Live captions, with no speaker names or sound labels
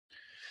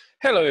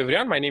Hello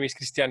everyone, my name is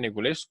Cristian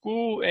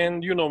Negulescu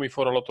and you know me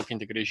for a lot of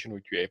integration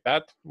with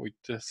UiPath, with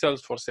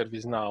Salesforce,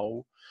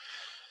 ServiceNow,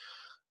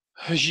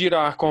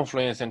 Jira,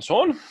 Confluence and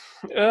so on.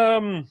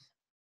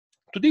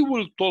 Today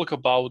we'll talk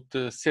about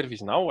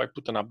ServiceNow. I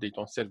put an update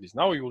on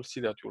ServiceNow. You will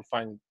see that you'll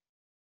find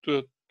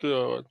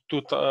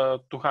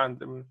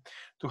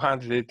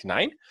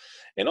 289.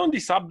 And on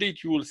this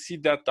update, you will see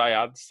that I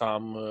add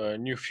some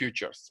new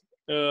features.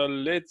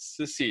 Let's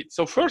see it.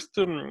 So first,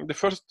 the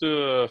first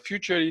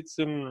feature, it's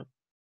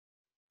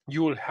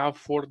you will have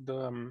for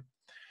the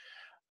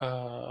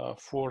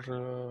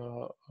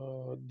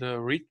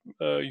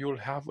you'll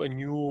have a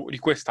new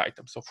request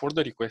item. So for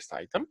the request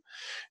item,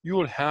 you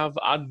will have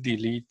add,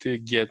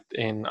 delete, get,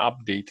 and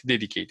update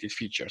dedicated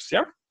features.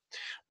 Yeah,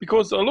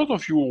 because a lot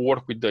of you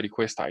work with the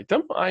request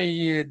item,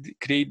 I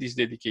create this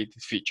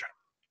dedicated feature,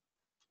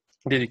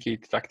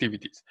 dedicated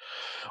activities.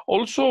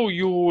 Also,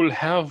 you will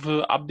have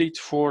updates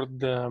for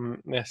the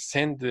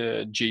send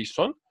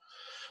JSON.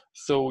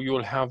 So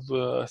you'll have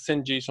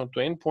send JSON to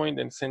endpoint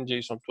and send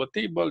JSON to a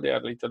table. They are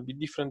a little bit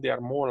different. They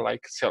are more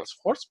like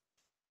Salesforce.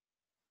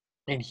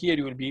 And here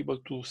you will be able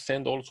to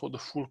send also the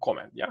full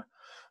command. Yeah.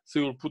 So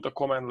you'll put a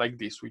command like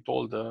this with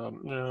all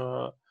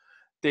the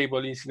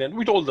table incident,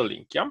 with all the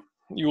link. Yeah.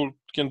 You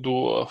can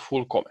do a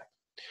full command.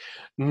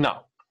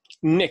 Now,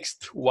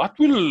 next, what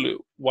we'll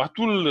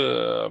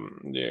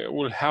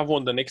have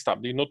on the next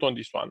update, not on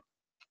this one.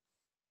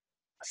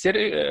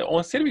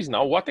 On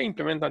ServiceNow, what I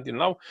implement until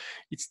now,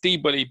 it's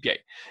table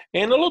API.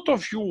 And a lot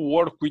of you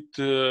work with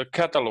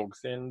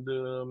catalogs and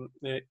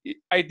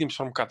items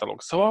from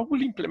catalogs. So I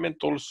will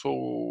implement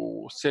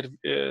also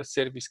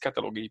service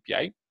catalog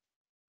API.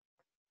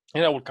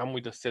 And I will come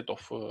with a set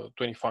of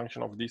 20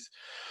 functions of this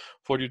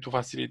for you to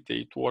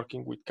facilitate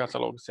working with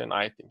catalogs and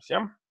items.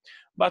 Yeah,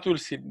 but we'll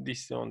see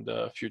this on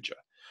the future.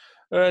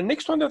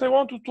 Next one that I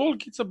want to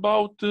talk, it's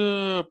about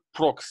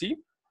proxy.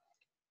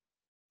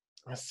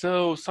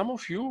 So some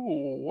of you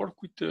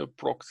work with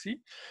proxy,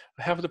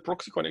 have the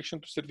proxy connection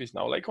to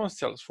ServiceNow, like on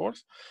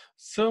Salesforce.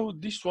 So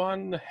this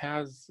one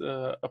has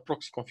a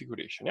proxy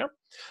configuration, yeah?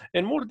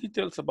 And more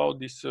details about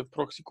this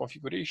proxy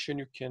configuration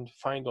you can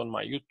find on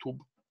my YouTube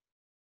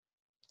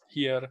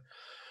here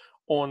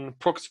on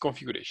proxy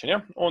configuration,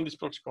 yeah? On this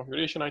proxy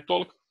configuration, I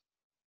talk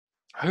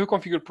how you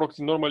configure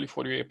proxy normally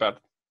for UiPath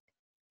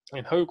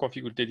and how you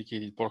configure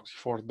dedicated proxy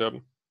for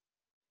the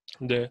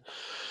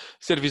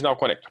ServiceNow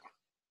connector.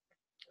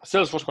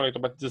 Salesforce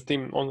connector, but the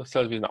same on the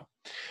ServiceNow.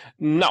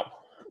 Now,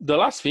 the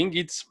last thing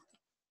is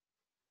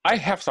I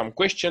have some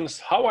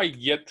questions how I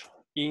get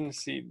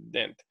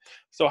incident.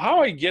 So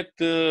how I get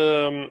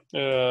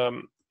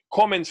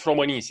comments from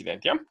an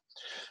incident, yeah?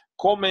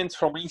 Comments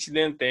from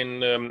incident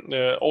and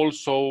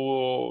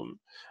also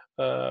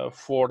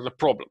for the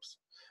problems.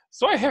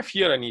 So I have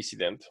here an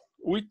incident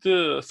with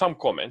some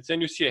comments,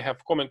 and you see I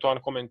have comment 1,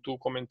 comment 2,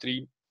 comment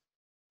 3,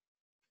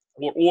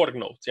 or org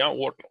notes, yeah,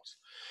 org notes.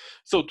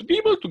 So to be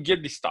able to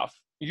get this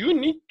stuff, you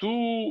need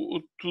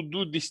to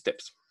do these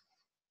steps.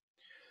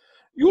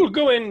 You will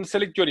go and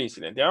select your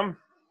incident, yeah?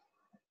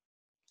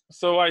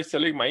 So I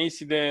select my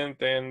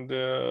incident and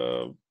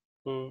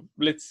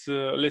let's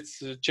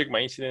check my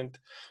incident.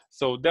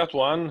 So that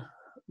one,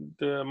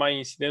 my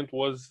incident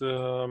was,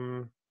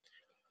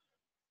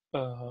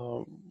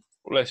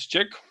 let's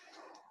check.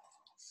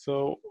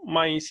 So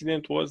my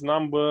incident was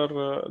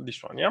number,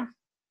 this one, yeah?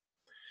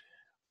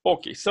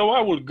 Okay, so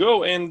I will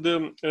go and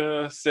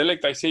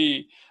select, I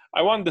say,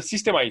 I want the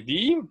system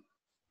ID, and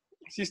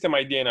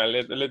I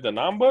let the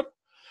number,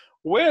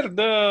 where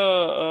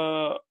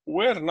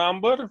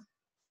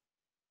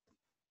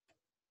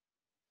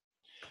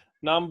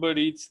number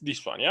it's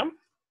this one, yeah?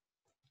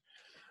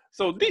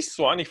 So this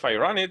one, if I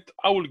run it,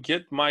 I will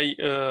get my,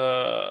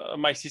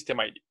 my system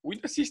ID.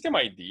 With the system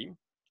ID,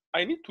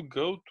 I need to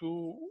go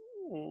to,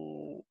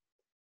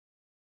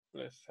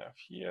 let's have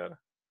here.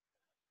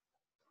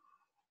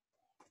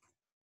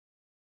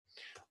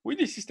 With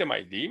the system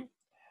ID,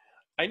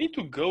 I need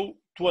to go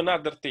to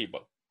another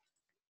table.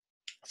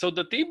 So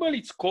the table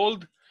is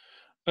called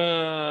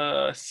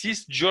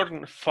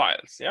sysjourn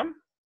files, yeah?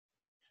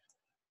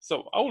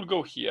 So I will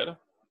go here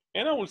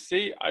and I will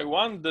say I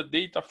want the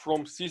data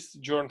from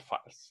sysjourn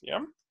files,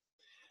 yeah?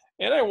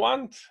 And I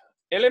want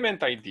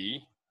element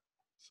ID,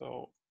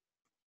 so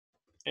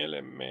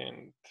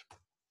element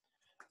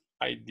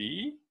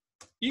ID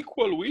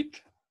equal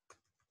with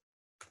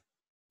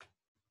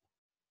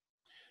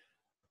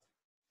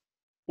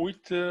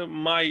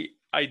my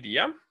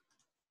idea.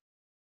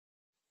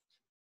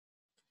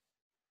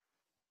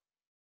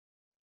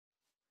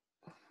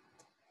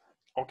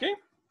 Okay,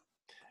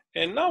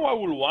 and now I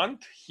will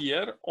want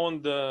here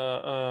on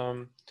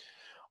the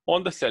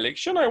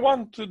selection, I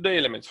want the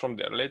elements from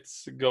there.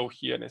 Let's go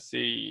here and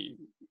say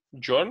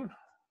journ,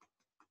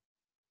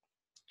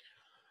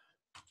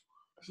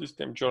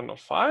 system journal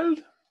file.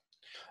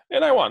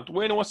 And I want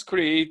when it was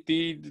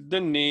created, the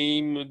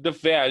name, the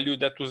value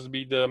that was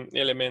be the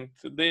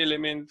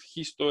element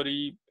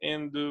history,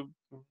 and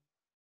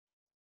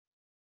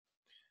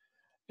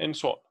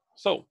so on.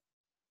 So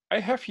I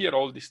have here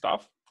all this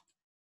stuff.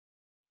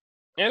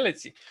 And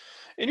let's see.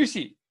 And you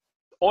see,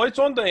 oh, it's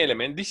on the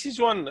element. This is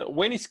one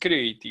when it's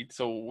created.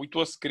 So it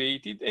was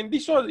created, and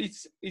this one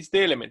is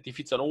the element. If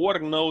it's an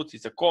work note,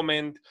 it's a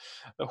comment.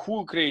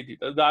 Who created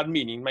the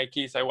admin? In my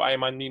case, I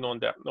am admin on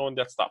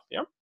that stuff.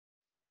 Yeah.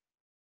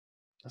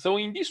 So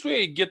in this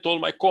way, I get all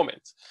my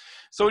comments.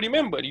 So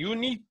remember, you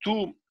need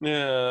to,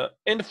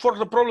 and for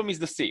the problem is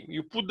the same.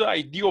 You put the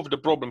ID of the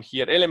problem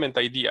here, element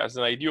ID as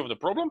an ID of the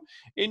problem,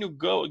 and you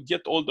go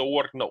get all the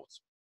work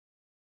notes.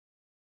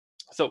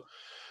 So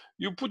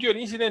you put your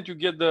incident, you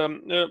get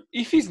the,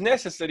 if it's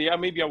necessary,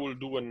 maybe I will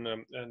do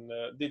an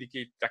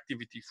dedicated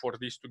activity for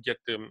this to get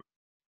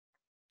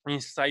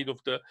inside of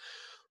the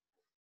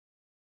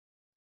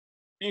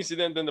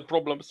incident and the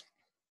problems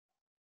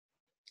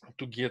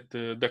to get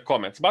the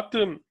comments. But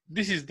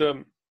this is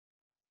the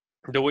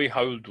way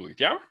how you'll do it,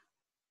 yeah?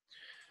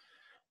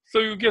 So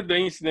you get the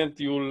incident,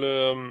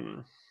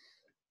 you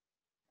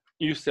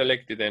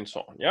select it and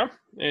so on, yeah?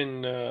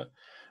 And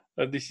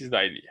this is the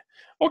idea.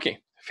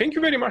 Okay, thank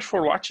you very much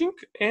for watching.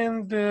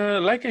 And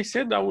like I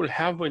said, I will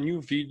have a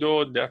new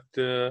video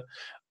that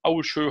I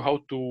will show you how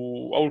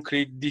I will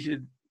create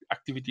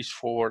activities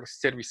for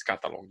service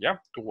catalog, yeah,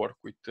 to work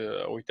with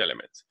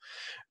elements.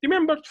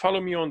 Remember to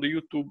follow me on the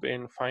YouTube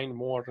and find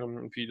more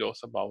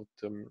videos about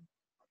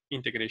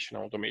integration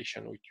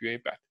automation with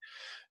UiPath.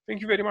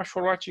 Thank you very much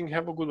for watching.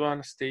 Have a good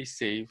one. Stay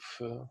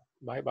safe.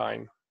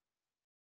 Bye-bye.